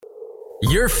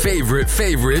Your favorite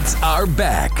favorites are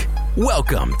back.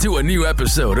 Welcome to a new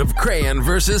episode of Crayon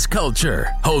vs. Culture,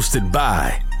 hosted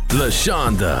by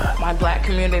LaShonda. My black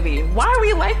community. Why are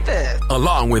we like this?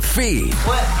 Along with Fee.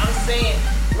 But I'm saying,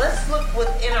 let's look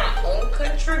within our own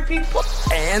country, people.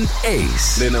 And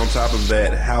Ace. Then on top of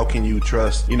that, how can you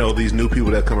trust, these new people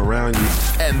that come around you?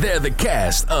 And they're the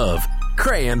cast of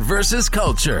Crayon vs.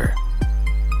 Culture.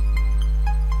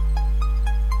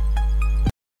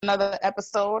 Another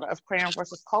episode of Crayon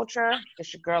vs. Culture.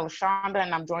 It's your girl, LaShonda,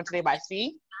 and I'm joined today by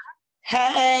Fee.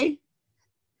 Hey.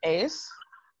 Ace.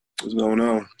 What's going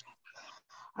on?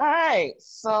 All right.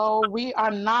 So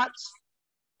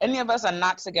any of us are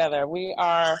not together. We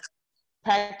are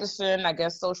practicing,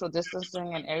 social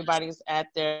distancing, and everybody's at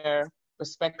their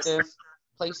respective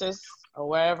places or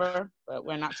wherever, but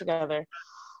we're not together.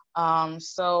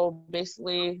 So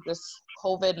basically, this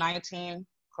COVID-19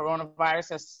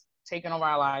 coronavirus has taken over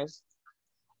our lives.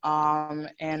 I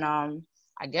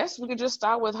guess we could just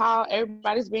start with how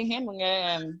everybody's been handling it,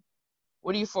 and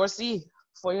what do you foresee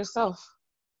for yourself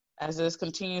as this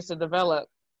continues to develop?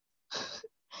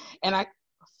 And I'm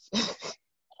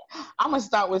gonna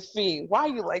start with Fee. Why are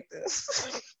you like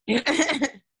this?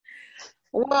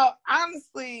 Well,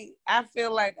 honestly, I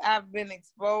feel like I've been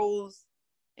exposed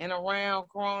and around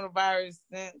coronavirus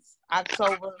since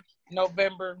October,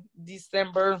 November,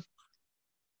 December,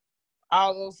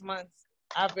 all those months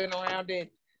I've been around it.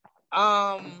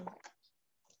 I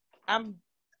done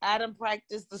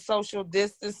practiced the social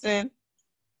distancing.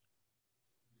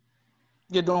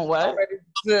 You're doing what?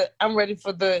 I'm ready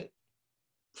for the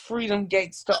freedom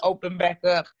gates to open back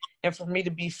up and for me to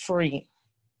be free.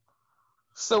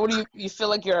 So what do you feel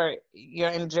like you're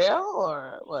in jail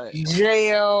or what?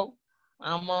 Jail.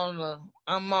 I'm on the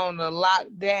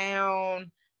lockdown.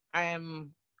 I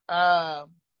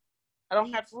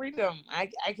don't have freedom. I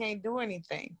can't do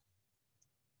anything.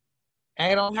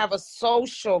 I don't have a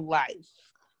social life.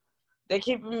 They're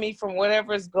keeping me from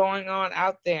whatever is going on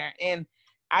out there. And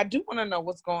I do want to know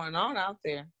what's going on out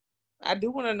there. I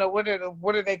do want to know what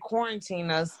are they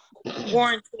quarantining us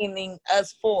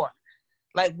for?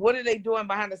 Like, what are they doing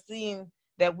behind the scene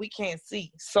that we can't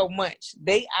see so much?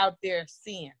 They out there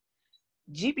seeing.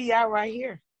 GBI right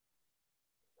here.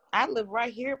 I live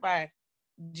right here by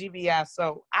GBI,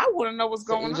 so I want to know what's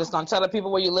going on. You're just gonna tell the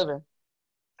people where you living?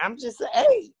 I'm just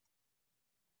saying.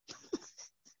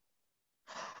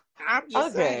 I'm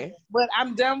just saying. But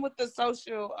I'm done with the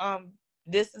social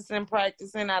distancing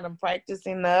practicing. I done practiced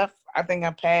enough. I think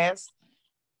I passed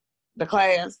the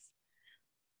class.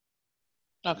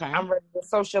 Okay. I'm ready to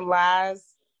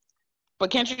socialize.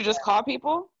 But can't you just call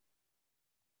people?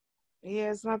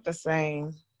 Yeah, it's not the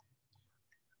same.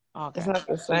 Okay. It's not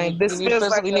the same.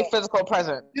 You need physical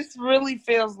presence. This really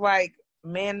feels like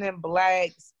Men in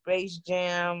Black, Space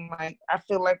Jam. Like, I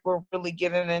feel like we're really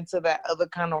getting into that other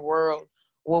kind of world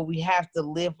where we have to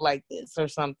live like this or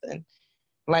something.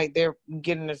 Like, they're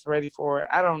getting us ready for it.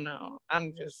 I don't know.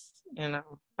 I'm just, I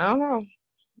don't know.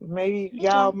 Maybe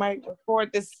y'all might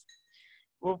record this.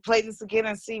 We'll play this again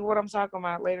and see what I'm talking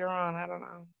about later on. I don't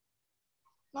know.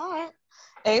 All right.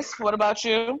 Ace, what about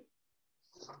you?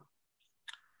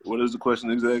 What is the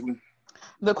question exactly?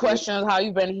 The question is how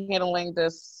you've been handling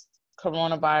this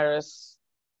coronavirus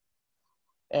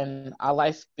and our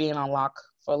life being on lock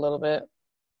for a little bit.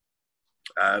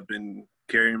 I've been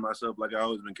carrying myself like I've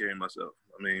always been carrying myself.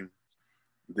 I mean,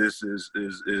 this is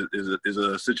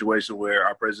a situation where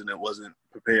our president wasn't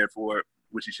prepared for it,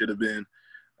 which he should have been.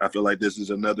 I feel like this is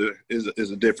a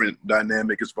different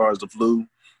dynamic as far as the flu.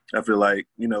 I feel like,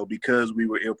 because we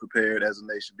were ill prepared as a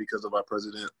nation because of our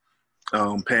president,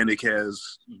 panic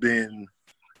has been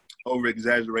over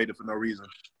exaggerated for no reason.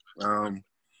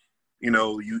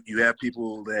 You have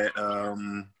people that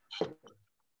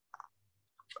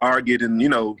are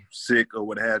getting, sick or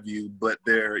what have you, but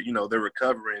they're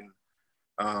recovering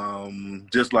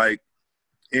just like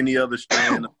any other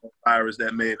strand of virus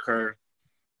that may occur.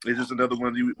 It's just another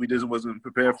one we just wasn't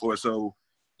prepared for. So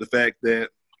the fact that,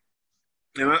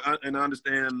 and I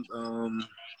understand,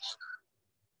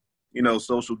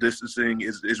 social distancing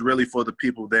is really for the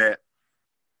people that,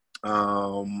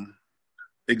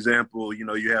 example,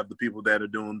 you have the people that are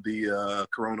doing the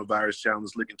coronavirus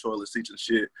challenge, licking toilet seats and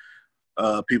shit.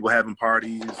 People having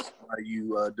parties, are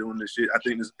you doing this shit? I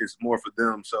think it's more for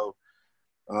them. So,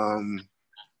 I'm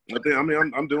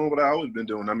doing what I've always been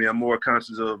doing. I mean, I'm more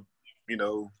conscious of,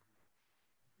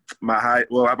 my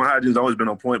hygiene's always been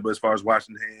on point, but as far as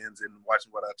washing hands and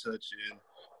watching what I touch and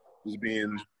just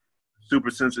being super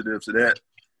sensitive to that.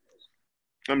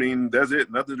 I mean, that's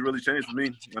it. Nothing's really changed for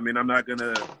me. I mean, I'm not going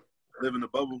to live in a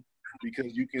bubble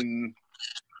because you can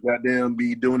goddamn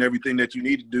be doing everything that you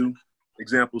need to do.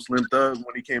 Example, Slim Thug,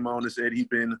 when he came on and said he'd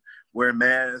been wearing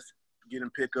masks, getting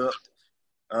pickup,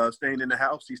 staying in the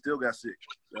house, he still got sick.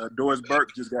 Doris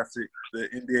Burke just got sick, the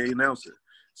NBA announcer.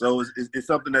 So it's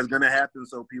something that's going to happen.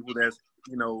 So people that's,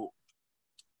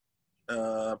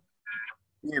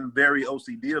 being very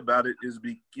OCD about it is,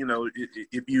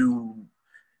 if you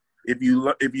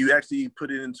actually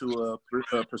put it into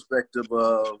a perspective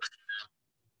of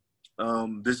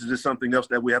this is just something else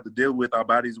that we have to deal with, our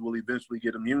bodies will eventually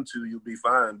get immune to, you'll be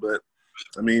fine. But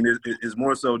I mean, it's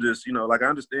more so just, like I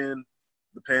understand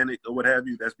the panic or what have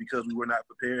you. That's because we were not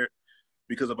prepared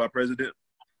because of our president.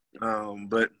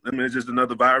 But I mean, it's just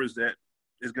another virus that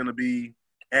is going to be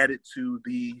added to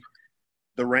the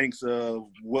ranks of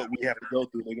what we have to go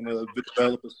through. They're going to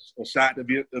develop a shot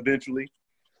eventually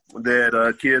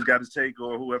that kids got to take,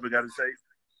 or whoever got to take,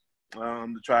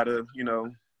 to try to,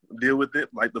 deal with it,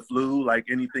 like the flu, like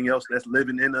anything else that's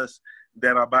living in us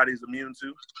that our body's immune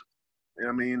to. And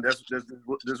I mean, that's just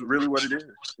really what it is. You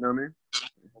know what I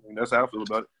mean? That's how I feel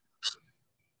about it.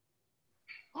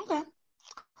 Okay.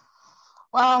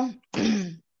 Well,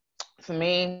 for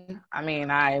me, I mean,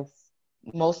 I've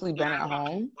mostly been at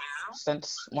home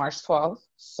since March 12th.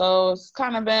 So it's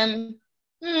kind of been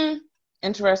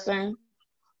interesting.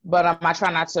 But I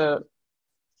try not to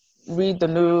read the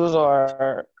news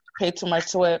or pay too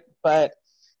much to it. But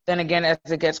then again, as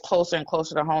it gets closer and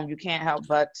closer to home, you can't help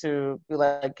but to be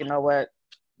like, you know what,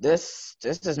 this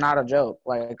is not a joke.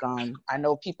 Like, I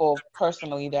know people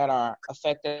personally that are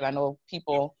affected. I know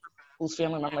people whose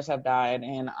family members have died.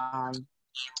 And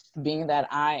being that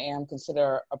I am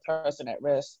considered a person at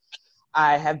risk,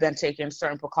 I have been taking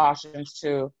certain precautions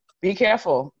to be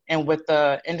careful. And with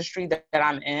the industry that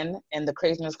I'm in and the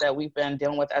craziness that we've been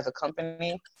dealing with as a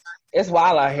company, it's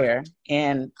wild out here.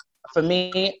 And for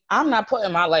me, I'm not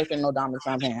putting my life in no Donald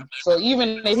Trump hand. So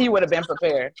even if he would have been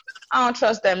prepared, I don't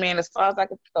trust that man as far as I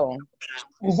can throw him.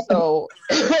 So,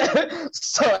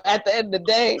 so at the end of the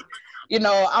day,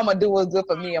 I'm going to do what's good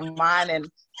for me and mine. And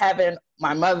having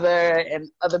my mother and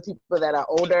other people that are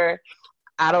older,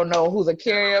 I don't know who's a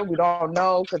carrier. We don't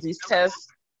know because these tests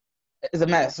is a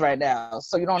mess right now.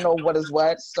 So you don't know what is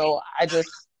what. So I just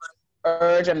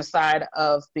urge on the side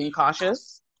of being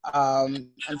cautious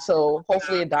until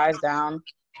hopefully it dies down.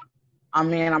 I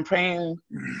mean, I'm praying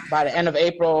by the end of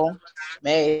April,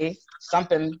 May,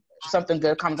 something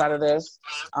good comes out of this.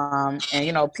 And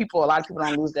a lot of people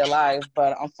don't lose their lives,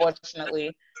 but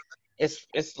unfortunately, it's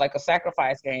like a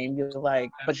sacrifice game.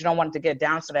 But you don't want it to get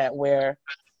down to that where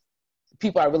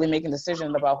people are really making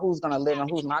decisions about who's going to live and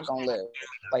who's not going to live.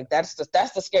 Like that's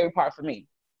the scary part for me.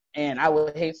 And I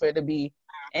would hate for it to be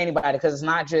anybody, because it's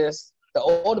not just the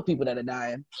older people that are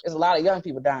dying. There's a lot of young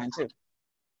people dying too.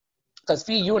 Because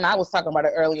you and I was talking about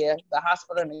it earlier. The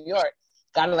hospital in New York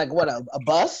got a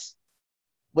bus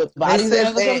with bodies in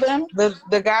it or something.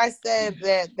 The guy said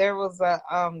that there was a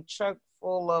truck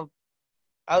full of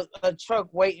a truck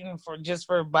waiting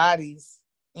for bodies.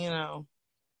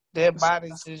 Dead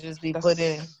bodies to just be put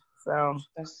in. So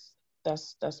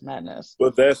that's madness.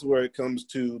 But that's where it comes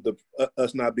to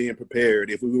us not being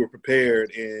prepared. If we were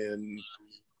prepared and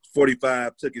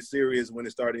 45 took it serious when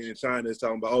it started in China, it's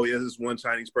talking about, oh yeah, this one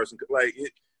Chinese person.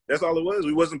 That's all it was.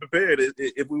 We wasn't prepared.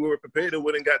 If we were prepared, it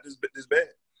wouldn't got this bad.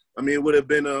 I mean, it would have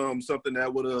been something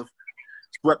that would have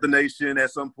swept the nation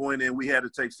at some point, and we had to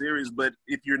take serious. But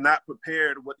if you're not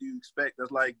prepared, what do you expect?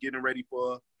 That's like getting ready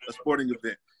for a sporting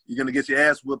event. You're gonna get your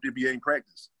ass whooped if you ain't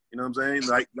practiced. You know what I'm saying?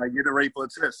 Like getting ready for a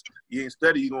test. You ain't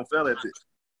study, you're gonna fail at this.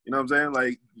 You know what I'm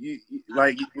saying?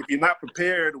 If you're not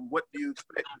prepared, what do you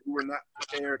expect? You were not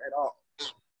prepared at all.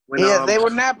 They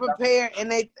were not prepared,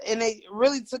 and they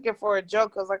really took it for a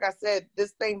joke. Because, like I said,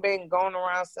 this thing been going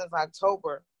around since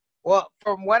October. Well,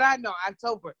 from what I know,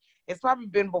 October. It's probably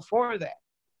been before that.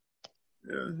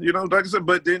 Yeah, like I said,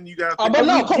 but then you got. But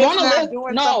no,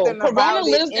 Corona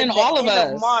lives in all of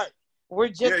us. March. We're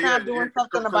just not doing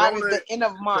something about it at the end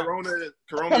of March.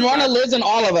 Corona lives in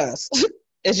all of us.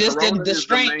 It's just the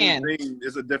strand.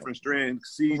 It's a different strand.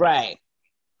 See, right.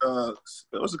 What's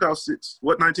it called?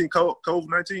 19?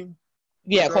 COVID-19?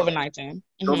 Yeah, COVID-19.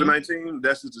 COVID-19,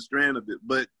 that's just a strand of it.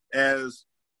 But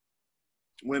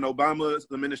when Obama's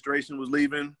administration was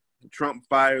leaving, Trump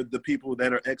fired the people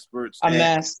that are experts. A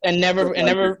mess. And never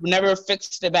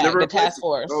fixed it back. The task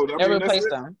force. Never replaced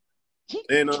them.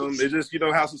 And it's just,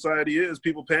 how society is.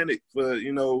 People panic for,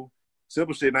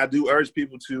 simple shit. And I do urge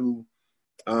people to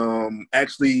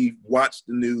actually watch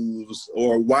the news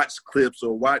or watch clips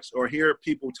or hear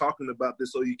people talking about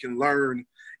this so you can learn,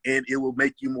 and it will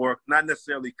make you more, not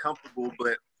necessarily comfortable,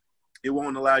 but it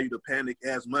won't allow you to panic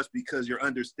as much because you're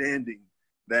understanding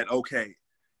that, okay,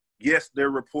 yes, they're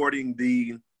reporting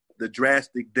the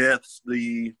drastic deaths,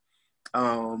 the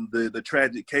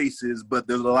tragic cases, but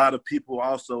there's a lot of people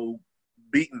also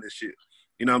beating this shit.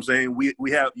 You know what I'm saying?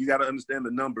 You got to understand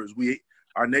the numbers.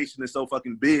 Our nation is so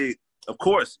fucking big. Of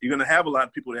course, you're gonna have a lot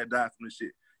of people that die from this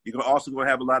shit. You're also gonna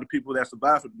have a lot of people that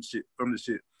survive from this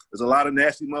shit. There's a lot of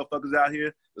nasty motherfuckers out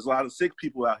here. There's a lot of sick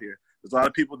people out here. There's a lot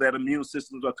of people that immune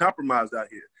systems are compromised out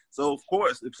here. So of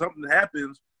course, if something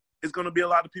happens, it's gonna be a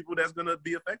lot of people that's gonna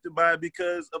be affected by it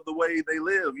because of the way they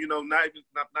live. You know, not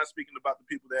speaking about the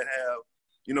people that have,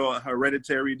 you know, a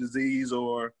hereditary disease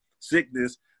or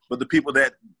sickness, but the people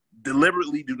that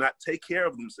deliberately do not take care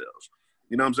of themselves.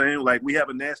 You know what I'm saying? Like, we have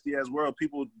a nasty ass world.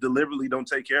 People deliberately don't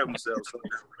take care of themselves. So,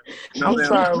 you know I'm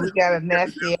sorry, we got a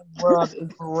nasty ass world.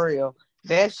 It's for real.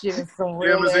 That shit is some real.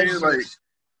 You know what I'm saying?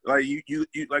 Like you,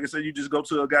 like I said, you just go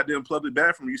to a goddamn public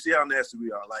bathroom. You see how nasty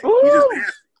we are. Like, we just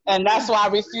nasty. And that's why I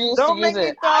refuse to use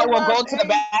it. I will go to the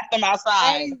bathroom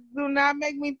outside. Do not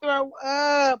make me throw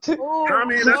up. Ooh, I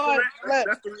mean,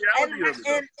 that's the reality of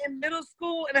it. In middle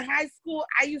school and high school,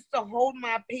 I used to hold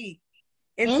my pee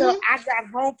until I got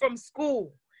home from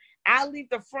school. I leave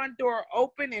the front door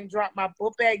open and drop my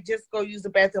book bag, just go use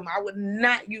the bathroom. I would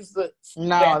not use the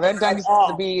that dog used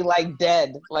to be like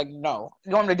dead. Like, no.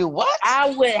 You want me to do what?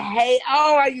 I would hate.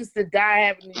 I used to die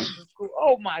having to use the school.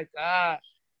 Oh my God.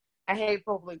 I hate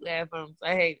public bathrooms.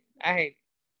 I hate it.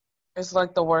 It's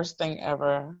like the worst thing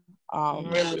ever.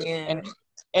 Really is.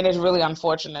 And it's really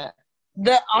unfortunate.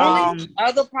 The only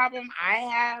other problem I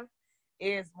have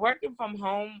is working from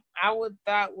home. I would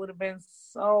have been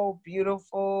so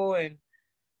beautiful and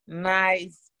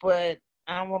nice, but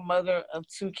I'm a mother of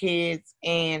 2 kids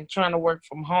and trying to work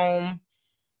from home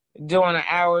during the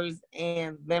hours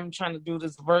and them trying to do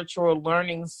this virtual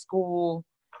learning school.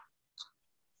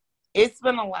 It's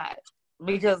been a lot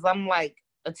because I'm like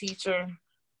a teacher,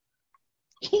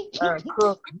 a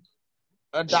cook,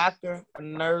 a doctor, a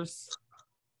nurse.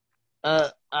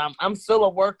 I'm still a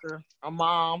worker, a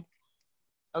mom,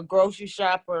 a grocery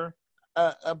shopper,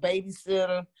 a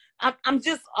babysitter. I'm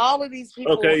just all of these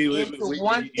people into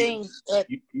one thing.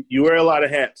 You wear a lot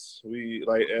of hats.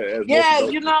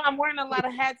 I'm wearing a lot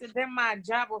of hats, and then my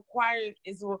job requires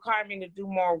me to do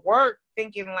more work.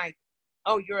 Thinking like,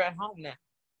 oh, you're at home now.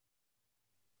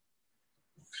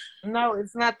 No,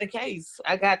 it's not the case.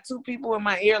 I got 2 people in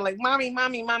my ear like, mommy,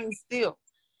 still.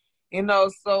 You know,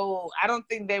 so I don't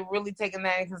think they're really taking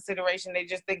that in consideration. They're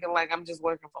just thinking like I'm just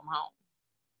working from home.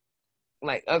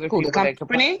 Like other people. The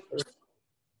company?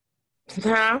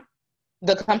 Huh?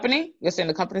 The company? You're saying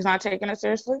the company's not taking it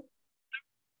seriously?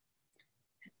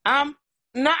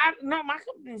 No, my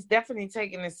company's definitely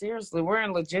taking it seriously. We're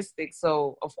in logistics,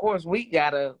 so of course we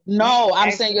gotta. No,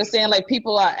 you're saying like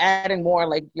people are adding more,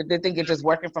 like they think you're just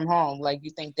working from home. Like,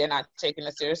 you think they're not taking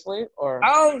it seriously, or?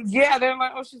 Oh yeah, they're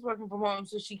like, oh, she's working from home,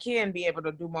 so she can be able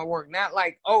to do more work. Not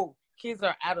like, oh, kids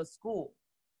are out of school.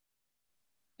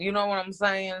 You know what I'm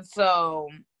saying? So,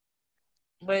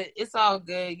 but it's all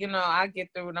good. You know, I get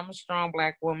through it. I'm a strong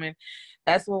Black woman.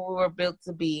 That's what we were built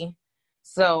to be.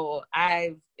 So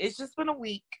it's just been a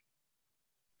week.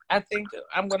 I think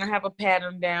I'm going to have a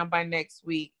pattern down by next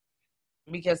week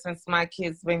because since my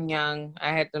kids been young,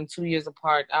 I had them 2 years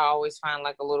apart. I always find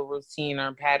like a little routine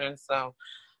or pattern. So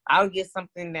I'll get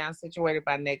something down situated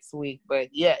by next week. But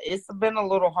yeah, it's been a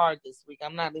little hard this week.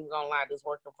 I'm not even going to lie, just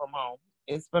working from home.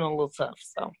 It's been a little tough.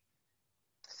 So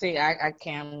see, I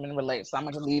can't even relate. So I'm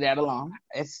going to leave that alone.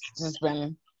 It's just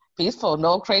been peaceful.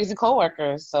 No crazy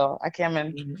coworkers. So I can't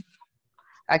even...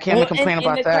 I can't even complain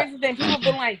about the that. Crazy thing, people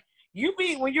been like,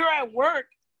 when you're at work,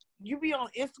 you be on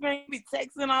Instagram, you be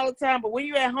texting all the time, but when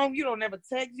you're at home, you don't never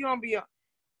text. You don't be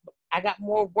I got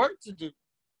more work to do.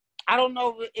 I don't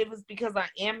know if it's because I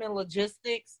am in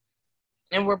logistics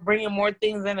and we're bringing more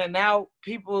things in and out.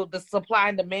 The supply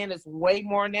and demand is way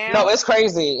more now. No, it's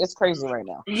crazy. It's crazy right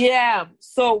now. Yeah.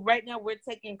 So right now we're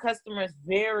taking customers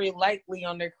very lightly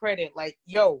on their credit. Like,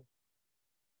 yo,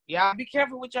 y'all be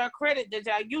careful with y'all credit that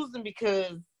y'all using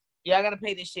because y'all got to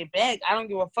pay this shit back. I don't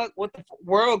give a fuck what the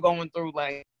world going through.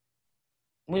 Like,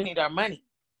 we need our money.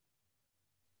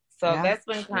 So that's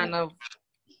been kind of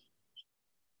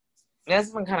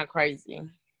crazy.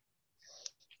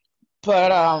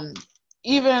 But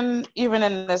even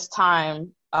in this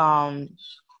time, I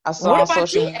saw on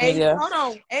social media. Hold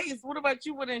on, Ace. What about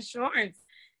you with insurance?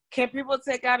 Can people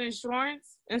take out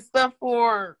insurance and stuff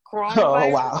for coronavirus? Oh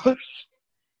wow.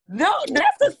 No,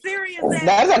 that's a serious.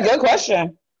 That's a good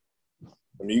question.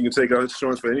 I mean, you can take out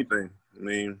insurance for anything. I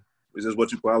mean, it's just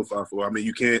what you qualify for. I mean,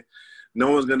 you can't.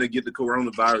 No one's gonna get the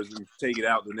coronavirus and take it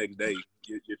out the next day.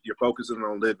 You're focusing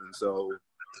on living. So,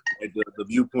 like the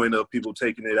viewpoint of people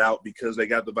taking it out because they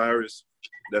got the virus,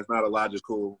 that's not a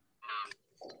logical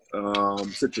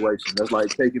situation. That's like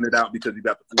taking it out because you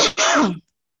got the flu.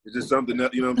 It's just something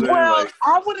that, you know what I'm saying? Well, like,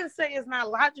 I wouldn't say it's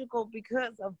not logical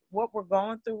because of what we're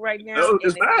going through right now. no,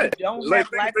 it's and not. If you don't like,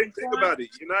 have life think insurance, about it.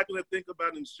 You're not going to think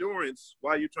about insurance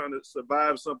while you're trying to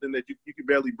survive something that you can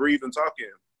barely breathe and talk in.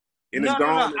 And no, it's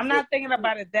gone. no. I'm not thinking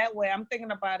about it that way. I'm thinking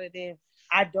about it if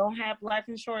I don't have life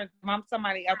insurance. If I'm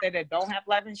somebody out there that don't have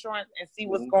life insurance and see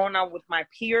what's going on with my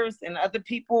peers and other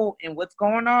people and what's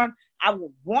going on, I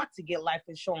would want to get life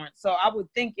insurance. So I would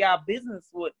think y'all business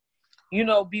would,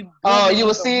 be. Oh, you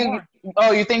will see. More.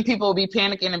 Oh, you think people will be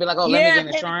panicking and be like, "Oh, let me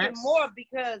get insurance." More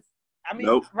because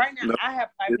right now I have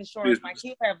life insurance. My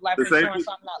kids have life insurance,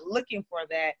 so I'm not looking for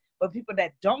that. But people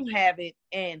that don't have it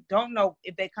and don't know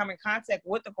if they come in contact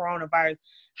with the coronavirus,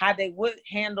 how they would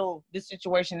handle the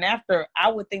situation after, I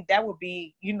would think that would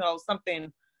be,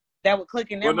 something that would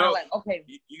click in their mind. Like, okay,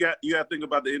 you got to think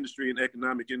about the industry and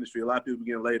economic industry. A lot of people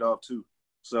getting laid off too,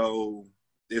 so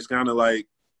it's kind of like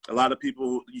a lot of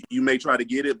people. You may try to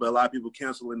get it, but a lot of people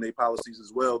canceling their policies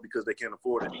as well because they can't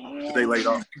afford it. So they laid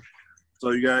off. So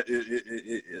you got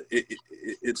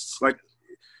it's like.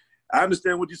 I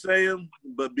understand what you're saying,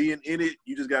 but being in it,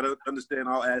 you just got to understand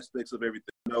all aspects of everything.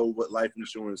 Know what life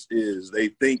insurance is. They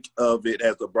think of it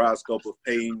as the broad scope of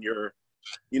paying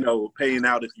paying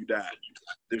out if you die.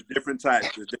 There's different types.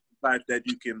 There's different types that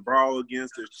you can borrow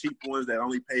against. There's cheap ones that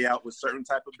only pay out with certain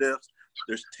type of deaths.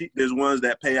 There's ones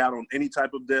that pay out on any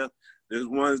type of death. There's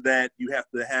ones that you have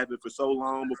to have it for so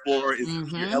long before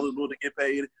you're eligible to get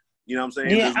paid. You know what I'm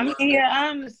saying? Yeah, I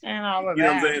understand all of that. You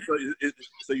know what I'm saying?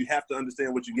 So you have to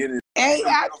understand what you're getting. Hey,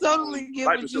 I totally get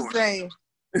what you're saying.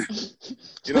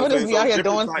 What is we out here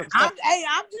doing? I'm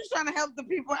just trying to help the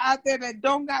people out there that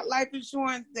don't got life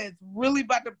insurance that's really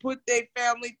about to put their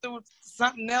family through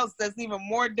something else that's even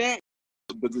more debt.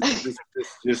 But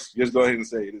just go ahead and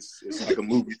say it. It's like a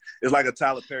movie. It's like a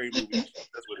Tyler Perry movie. That's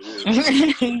what it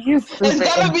is.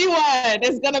 It's gonna be one.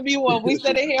 It's gonna be one. We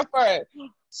said it here first.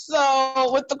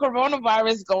 So with the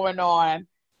coronavirus going on,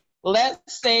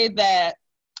 let's say that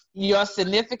your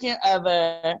significant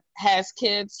other has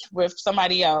kids with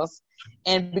somebody else,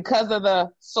 and because of the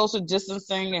social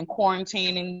distancing and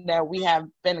quarantining that we have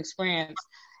been experiencing,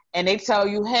 and they tell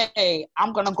you, hey,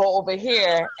 I'm going to go over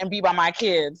here and be by my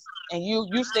kids, and you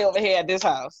stay over here at this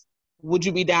house, would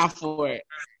you be down for it?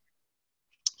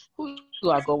 Who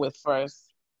do I go with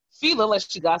first? Fee look like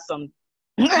she got some.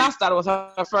 I started with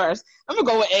her first. I'm going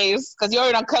to go with Ace, because you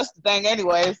already done cussed the thing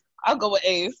anyways. I'll go with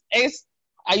Ace. Ace,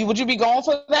 would you be going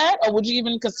for that, or would you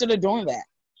even consider doing that?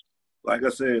 Like I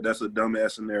said, that's a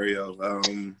dumbass scenario.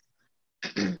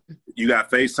 You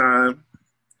got FaceTime.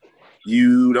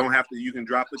 You don't have to. You can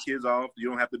drop the kids off. You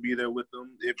don't have to be there with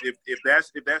them. If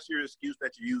that's your excuse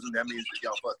that you're using, that means that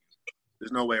y'all fucking.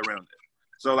 There's no way around it.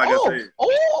 So like I said,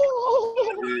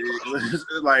 it's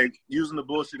like using the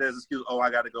bullshit as an excuse. Oh, I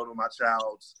got to go to my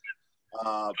child's,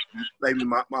 maybe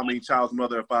my child's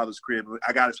mother or father's crib.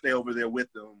 I got to stay over there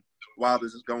with them while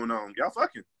this is going on. Y'all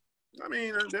fucking. I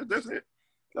mean, that's it.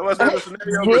 That's the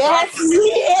scenario. That's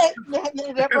it.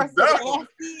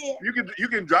 You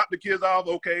can drop the kids off,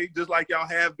 okay, just like y'all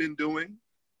have been doing.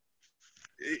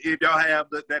 If y'all have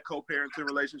that co-parenting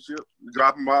relationship,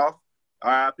 drop them off. All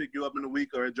right, I'll pick you up in a week,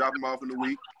 or drop them off in a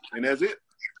week, and that's it.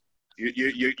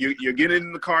 You're getting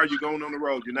in the car, you're going on the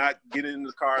road. You're not getting in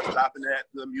the car, stopping at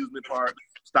the amusement park,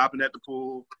 stopping at the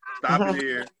pool, stopping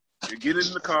here. You're getting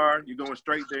in the car, you're going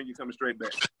straight there, and you're coming straight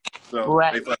back. So,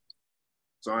 right.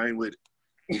 So I ain't with it.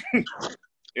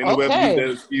 And the way we use that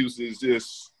excuse is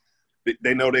just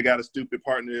they know they got a stupid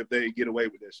partner if they get away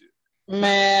with that shit.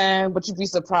 Man, but you'd be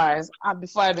surprised.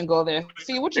 Before I even go there,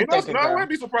 see what you thinking. No, I wouldn't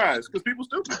be surprised because people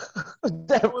stupid. I'm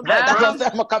gonna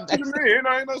come back.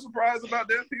 Ain't no surprise about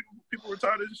that. People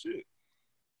retarded as shit.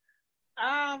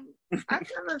 I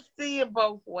kind of see it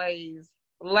both ways.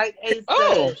 Like Ace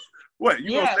said. What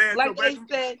you gonna stand? Like Ace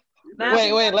said.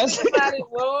 Wait. Let's think about it.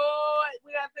 Whoa,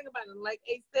 we gotta think about it. Like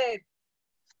Ace said,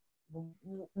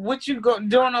 what you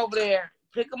doing over there?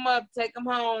 Pick them up, take them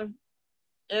home.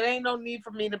 It ain't no need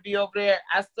for me to be over there.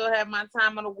 I still have my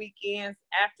time on the weekends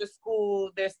after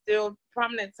school. There's still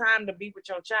prominent time to be with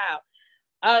your child,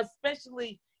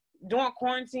 especially during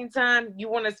quarantine time. You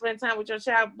want to spend time with your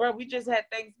child, bro. We just had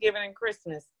Thanksgiving and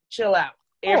Christmas. Chill out.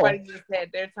 Everybody just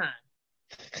had their time.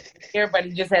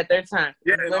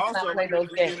 Yeah, let's not play those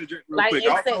games. Like it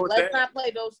said, let's not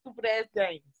play those stupid ass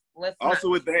games. With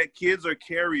that, kids are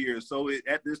carriers, so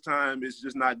at this time it's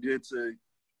just not good to.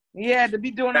 Yeah, to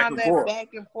be doing all that back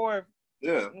and forth.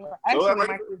 Yeah. Actually,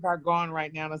 my kids are gone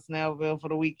right now to Snellville for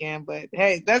the weekend, but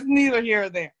hey, that's neither here or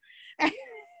there.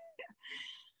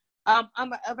 On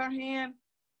the other hand,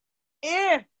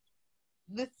 if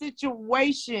the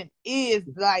situation is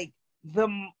like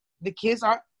the kids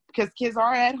are, because kids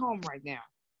are at home right now.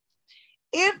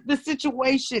 If the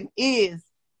situation is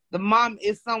the mom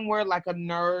is somewhere like a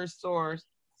nurse or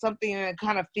something in a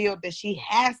kind of field that she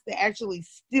has to actually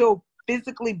still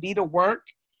physically be to work,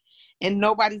 and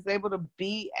nobody's able to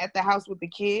be at the house with the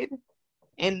kid,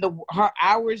 and her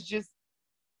hours just,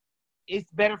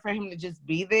 it's better for him to just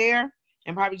be there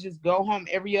and probably just go home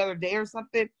every other day or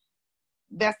something.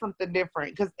 That's something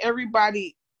different, because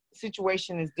everybody's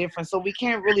situation is different. So we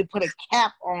can't really put a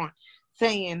cap on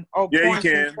saying, oh, yeah, you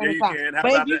quarantine, can. Yeah, you time. can. How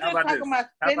But about if you're that? just talking about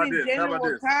spending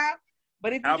general time,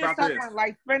 but if you're just talking about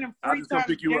like spending free time,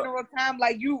 general time,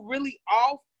 like you really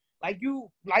off, like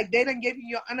they done give you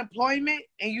your unemployment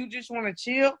and you just want to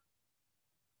chill.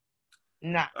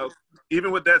 Nah.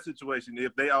 Even with that situation,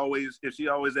 if she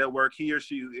always at work, he or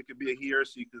she, it could be a he or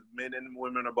she, because men and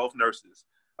women are both nurses.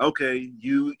 Okay,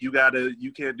 you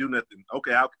can't do nothing.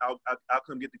 Okay, I'll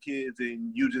come get the kids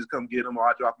and you just come get them, or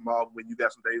I'll drop them off when you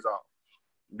got some days off.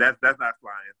 That's not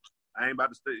flying. I ain't about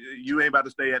to stay. You ain't about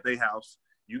to stay at their house.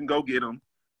 You can go get them.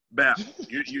 Bap.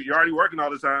 You're already working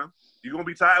all the time. You're gonna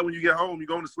be tired when you get home. You're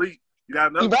going to sleep. You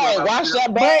got another. Right, wash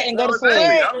that butt and go to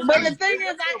sleep. But the thing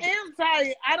is, I am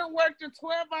tired. I don't work the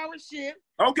 12-hour shift.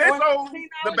 Okay, so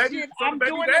the baby. Shift. I'm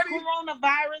doing the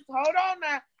coronavirus. Hold on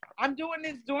now. I'm doing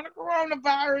this during the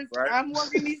coronavirus. Right. I'm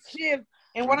working these shifts,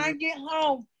 and when I get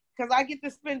home, because I get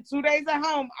to spend 2 days at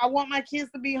home, I want my kids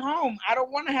to be home. I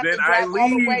don't want to have to drive all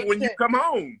the way. When you come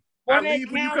home. I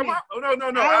leave when you come out. Oh,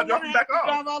 no. I'll drop them back off.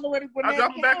 Drive all the way to I'll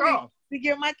drop them back off to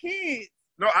get my kids.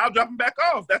 No, I'll drop them back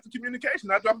off. That's the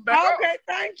communication. I'll drop them back off. Okay,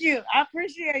 thank you. I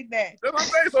appreciate that. That's what I'm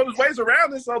saying. So there's ways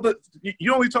around it. So that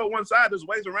you only told one side. There's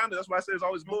ways around it. That's why I say it's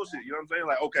always bullshit. You know what I'm saying?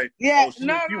 Like, okay,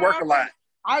 you work a lot.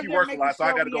 You work a lot, so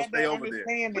I got to go stay over there.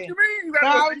 What you mean? You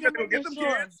got to go get them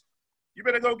kids. You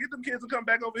better go get them kids and come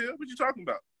back over here. What you talking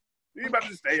about? You ain't about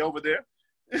to stay over there.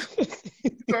 What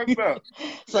you talking about?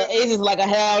 So Ace is like a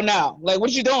hell no. Like,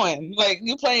 what you doing? Like,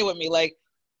 you playing with me? Like,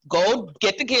 go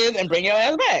get the kids and bring your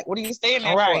ass back. What are you staying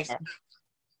there for?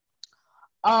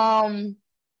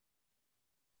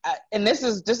 And this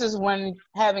is when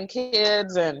having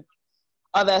kids and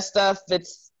all that stuff,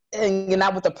 and you're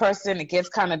not with the person, it gets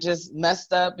kind of just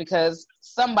messed up, because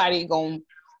somebody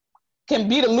can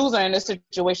be the loser in this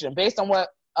situation based on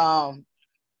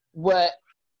what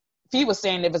Fee was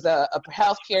saying. If it's a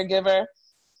health caregiver,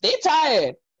 they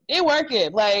tired, they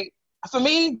working. Like, for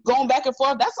me, going back and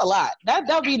forth, that's a lot.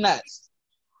 That'd be nuts.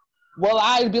 Well,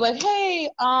 I'd be like, hey,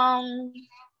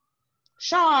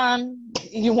 Sean,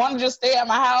 you want to just stay at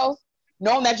my house,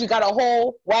 knowing that you got a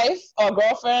whole wife or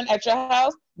girlfriend at your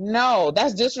house? No,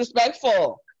 that's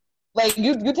disrespectful. Like,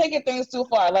 you taking things too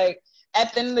far. Like,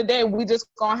 at the end of the day, we just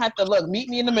gonna have to meet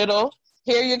me in the middle,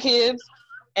 hear your kids,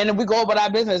 and then we go about our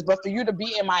business. But for you to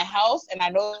be in my house, and I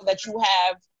know that you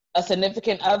have a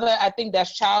significant other, I think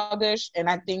that's childish, and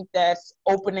I think that's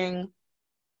opening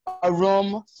a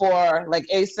room for, like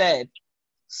Ace said,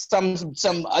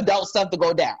 some adult stuff to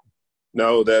go down.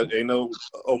 No, that ain't no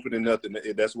opening nothing.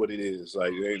 That's what it is.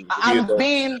 Like,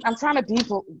 I'm trying to be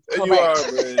polite. You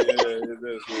are,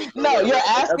 man. No, you're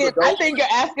asking. I think you're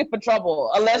asking for trouble,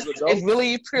 unless it's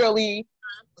really purely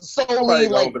solely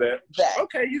like that.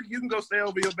 Okay, you can go stay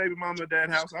over your baby mama and dad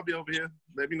house. I'll be over here.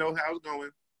 Let me know how it's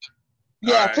going.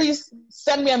 Yeah, right. Please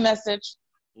send me a message.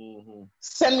 Mm-hmm.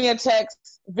 Send me a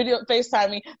text, video,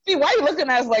 FaceTime me. See, why are you looking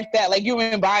at us like that? Like you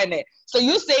ain't buying it. So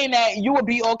you saying that you would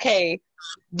be okay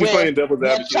with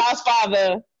your child's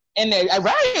father in there?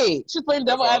 Right? She's playing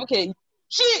devil advocate.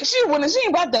 She ain't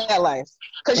about that life.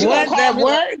 Cause she what that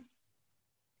word?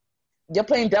 You're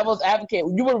playing devil's advocate.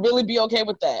 You would really be okay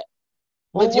with that?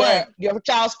 With your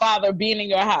child's father being in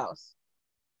your house?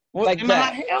 Like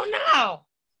that? Hell no.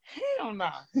 Hell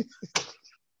no.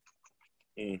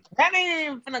 That ain't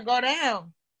even finna go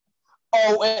down.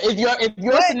 Oh, if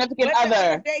your significant other. The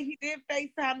other day, he did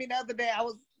FaceTime me the other day.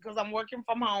 Because I'm working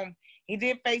from home. He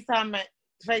did FaceTime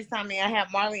me. I had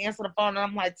Marley answer the phone, and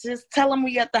I'm like, just tell him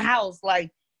we at the house.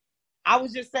 Like, I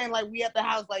was just saying, like, we at the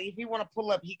house. Like, if he want to pull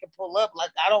up, he can pull up.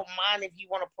 Like, I don't mind if he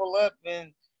want to pull up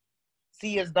and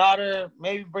see his daughter,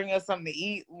 maybe bring us something to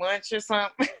eat, lunch or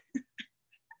something.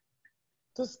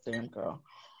 This damn girl.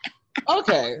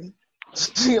 Okay.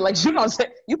 Like, you don't say,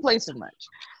 you play too much.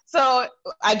 So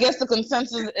I guess the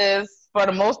consensus is, for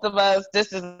the most of us,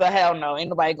 this is a hell no. Ain't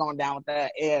nobody going down with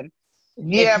that. And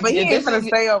yeah, but he ain't gonna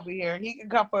stay over here. He can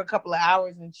come for a couple of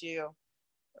hours and chill.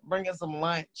 Bring us some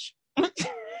lunch.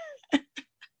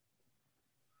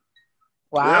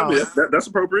 Wow. Yeah, that's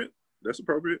appropriate. That's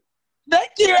appropriate.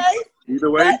 Thank you, Ace. Either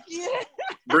way, Thank you.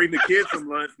 bring the kids some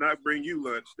lunch, not bring you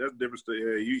lunch. That's the difference.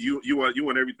 Yeah, you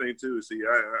want everything too. See,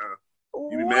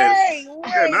 you be mad.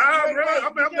 Yeah, nah, bro.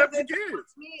 I'm left the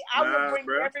kids. I would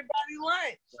bring everybody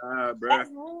lunch. Nah, bro. That's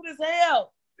rude as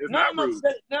hell. It's not rude.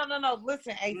 No.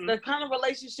 Listen, Ace, the kind of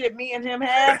relationship me and him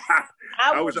have,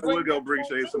 I wish I would go bring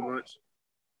Shay some lunch.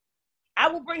 I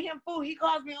will bring him food. He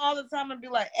calls me all the time and be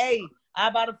like, "Hey, I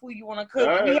buy the food you want to cook."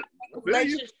 Right. We have a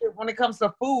relationship when it comes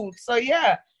to food. So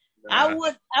yeah, I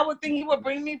would think he would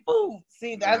bring me food.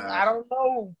 See, that's I don't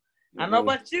know. I don't know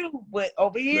about you, but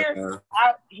over here,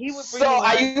 he would bring me. So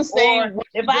are you saying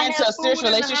if I have a serious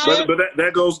relationship? But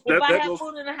that goes. If I have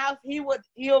food in the house,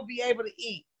 he'll be able to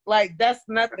eat. Like that's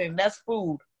nothing. That's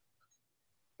food.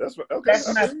 That's okay.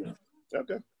 That's nothing.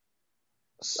 Okay.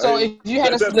 So if you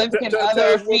had a significant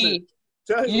other fee,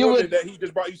 tell his woman that he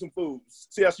just brought you some food.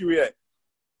 See how she react.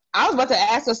 I was about to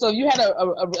ask her. So if you had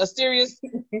a serious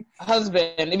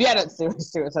husband, if you had a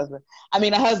serious husband, I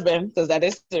mean a husband, because that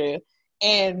is serious,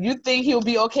 and you think he would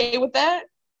be okay with that?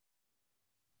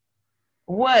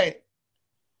 What?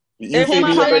 You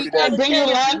feeding your baby daddy? Bring you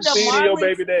lunch? Feeding your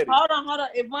baby daddy? Hold on.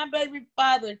 If my baby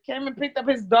father came and picked up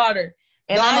his daughter,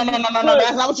 and no,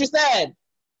 that's not what you said.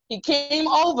 He came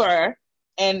over,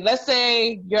 and let's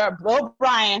say your bro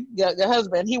Brian, your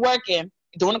husband, he working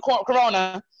doing the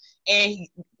corona, and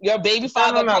your baby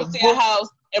father comes to your house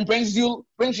and brings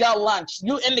y'all lunch,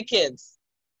 you and the kids,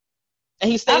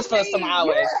 and he stays for some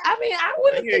hours. Yeah, I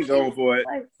wouldn't. He ain't going for it.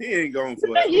 He ain't going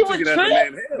for it. He would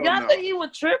trip. Y'all think he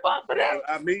would trip off of that?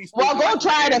 Well, go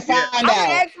try to find out. I'm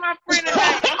gonna ask my friend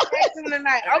tonight. Ask him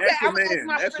tonight. Okay, I'm gonna ask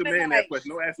my friend tonight. Ask the man that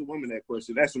question. Don't ask the woman that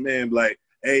question. Ask the man like,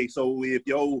 hey, so if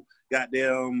your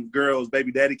goddamn girl's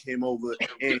baby daddy came over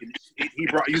and he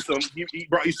brought you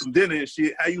some dinner and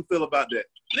shit, how you feel about that?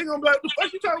 They gonna be like, what the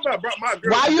fuck you talking about? Brought my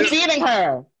girl. Why are you feeding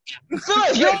her?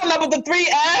 Phyllis, you don't know what the 3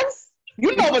 F's?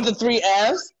 You know what the 3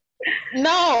 F's.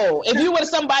 No. If you were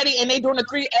somebody and they doing the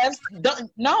 3 F's,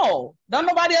 don't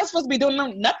nobody else supposed to be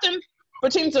doing nothing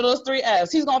pertaining to those 3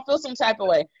 F's. He's gonna feel some type of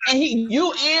way. And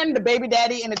you and the baby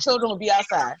daddy and the children will be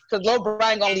outside. Because little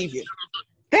Brian gonna leave you.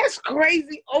 That's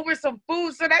crazy over some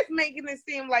food. So that's making it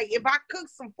seem like if I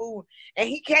cooked some food and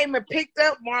he came and picked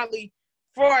up Marley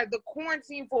for the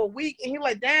quarantine for a week and he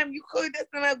like, damn, you cooked, that's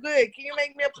not good. Can you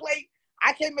make me a plate?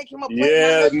 I can't make him a plate.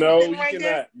 Yeah, no, you cannot.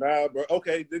 There. Nah, bro.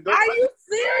 Okay. Are you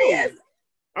serious?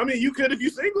 I mean, you could if you're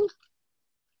single.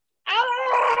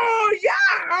 Oh,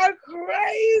 y'all are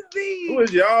crazy. Who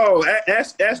is y'all?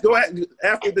 Go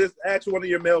after this. Ask one of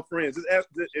your male friends. Just ask,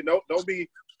 and don't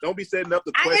be setting up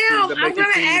the questions. I'm gonna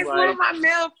ask one of my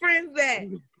male friends that.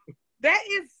 That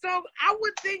is so. I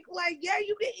would think like, yeah,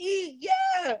 you can eat.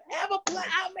 Yeah, have a plate.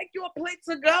 I'll make you a plate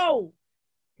to go.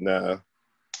 Nah.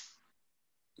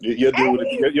 Your dude would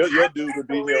be in your ass. Your dude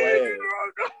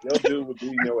would be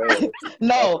in your ass.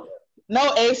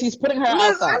 No, Ace, he's putting her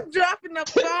outside. I'm dropping the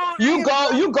phone.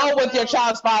 You go with your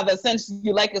child's father since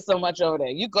you like it so much over there.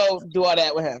 You go do all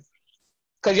that with him.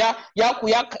 Cause y'all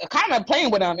kind of playing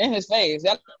with him in his face.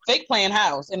 Y'all fake playing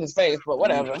house in his face, but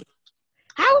whatever.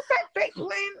 How is that fake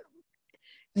playing?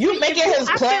 You making his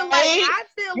play. I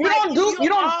feel like you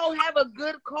don't all have a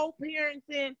good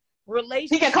co-parenting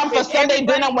relationship. He can come for Sunday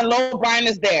dinner when Lil Brian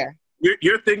is there.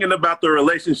 You're thinking about the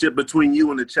relationship between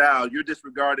you and the child. You're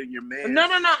disregarding your man. No.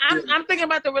 I'm thinking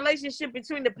about the relationship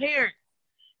between the parents.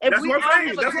 If that's we what I'm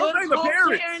saying. Have a good the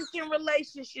parents. Co-parenting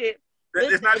relationship.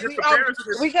 It's not just the parents.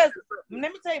 Because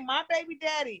let me tell you, my baby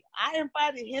daddy, I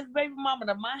invited his baby mama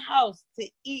to my house to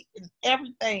eat and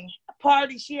everything. A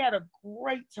party. She had a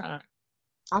great time.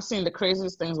 I've seen the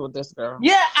craziest things with this girl.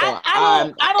 Yeah, so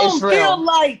I don't feel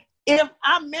like if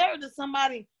I'm married to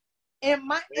somebody and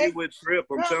my ex would trip,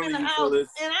 I'm telling you, Phyllis,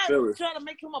 and I try to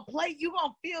make him a plate, you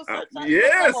gonna feel some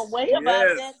type of way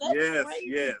about that. That's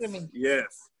crazy to me.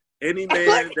 Yes. Any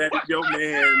man that's your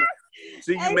man,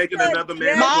 see you making another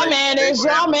man. My man is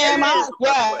your man.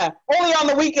 Only on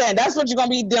the weekend. That's what you're gonna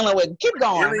be dealing with. Keep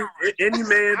going. Any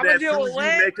man that sees you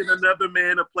making another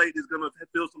man a plate is gonna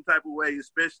feel some type of way,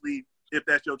 especially if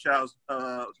that's your child's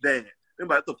dad. They're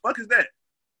like, the fuck is that?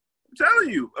 I'm telling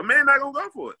you, a man not gonna go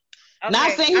for it. Okay.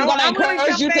 Not saying he's gonna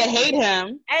encourage you to hate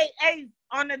him. Hey,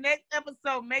 on the next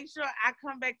episode, make sure I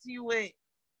come back to you with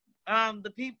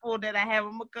the people that I have.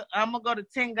 I'm gonna go to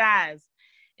 10 guys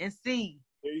and see.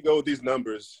 There you go with these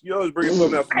numbers. You always bring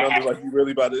something out some numbers like you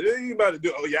really about to. You about to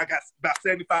do? Oh yeah, I got about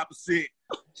 75%.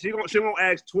 She won't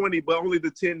ask 20, but only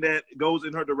the 10 that goes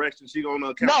in her direction. She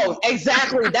gonna count. No,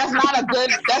 exactly. That's not a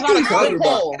good. That's not a good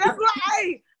poll. That's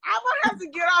why. I'm gonna have to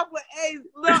get off with Ace.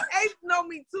 Look, Ace know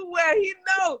me too well. He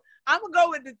know I'm gonna go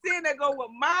with the 10 that go with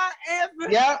my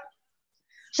answer. Yep.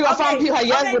 She gonna find people her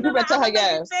yes, but people that tell her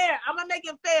yes. I'm gonna make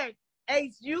it fair.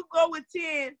 Ace, you go with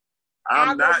 10.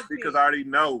 I'm not because I already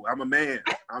know. I'm a man.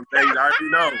 I'm saying I already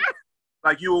know.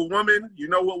 Like you a woman, you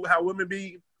know how women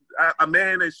be. A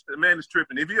man is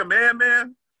tripping. If you're a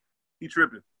man, he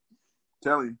tripping.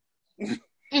 Tell you.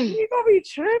 He gonna be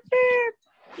tripping.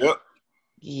 Yep.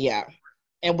 Yeah.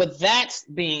 And with that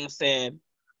being said,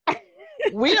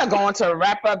 we are going to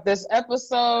wrap up this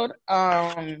episode.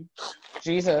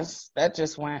 Jesus, that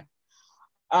just went.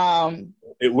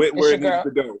 It went where it needs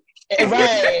to go.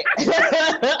 Right.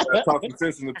 Talking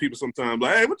sense to people sometimes.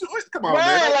 Like, hey, come on, right,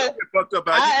 man. Like, get fucked up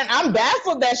out and I'm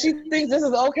baffled that she thinks this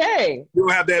is okay. You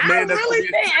don't have that man. I really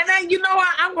think, and then you know what?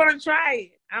 I'm going to try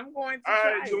it. I'm going to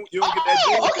try it. You don't get that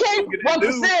dude. Okay. Well,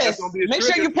 sis, make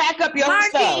sure you pack up your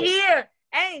stuff. Marky here.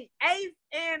 Hey, Ace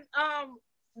and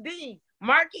D.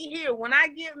 Marky here. When I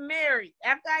get married,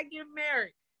 after I get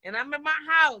married, and I'm in my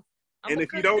house, and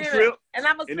if you don't trip, and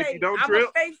I'm gonna say, I'm gonna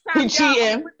FaceTime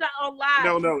y'all. I'm put y'all on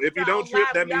live. No. If you don't trip,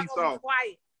 that means soft.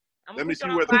 Let me see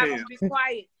where the hands. Be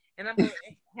quiet, and I'm gonna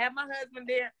have my husband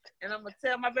there, and I'm gonna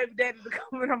tell my baby daddy to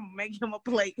come and I'm gonna make him a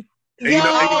plate. You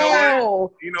know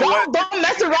what? Don't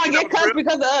mess around and get cussed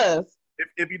because of us.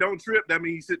 If you don't trip, that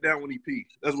means you sit down when he pee.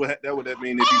 That's what that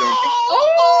means. If you don't.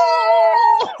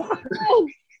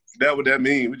 That what that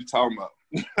mean? What you talking about?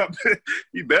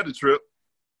 You better trip.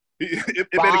 It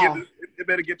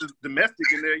better get the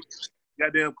domestic in there.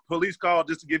 Goddamn police call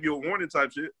just to give you a warning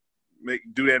type shit.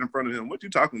 Do that in front of him. What you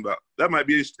talking about? That might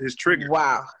be his trigger.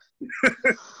 Wow.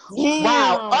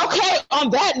 Wow. Okay. On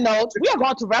that note, we are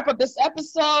going to wrap up this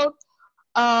episode.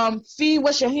 Fee,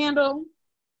 what's your handle?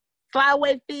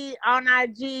 Flyway Fee on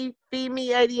IG.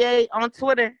 FeeMe88 on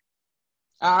Twitter.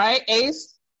 All right,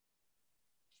 Ace.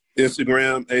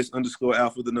 Instagram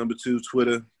Ace_Alpha2.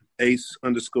 Twitter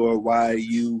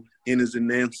Ace_YU. N is in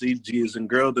Nancy, G is in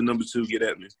girl, the number 2, get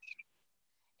at me.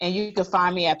 And you can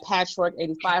find me at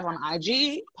Patchwork85 on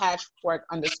IG,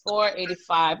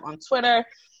 Patchwork_85 on Twitter,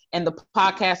 and the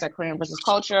podcast at Korean vs.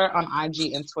 Culture on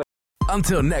IG and Twitter.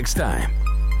 Until next time,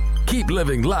 keep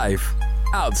living life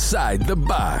outside the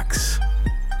box.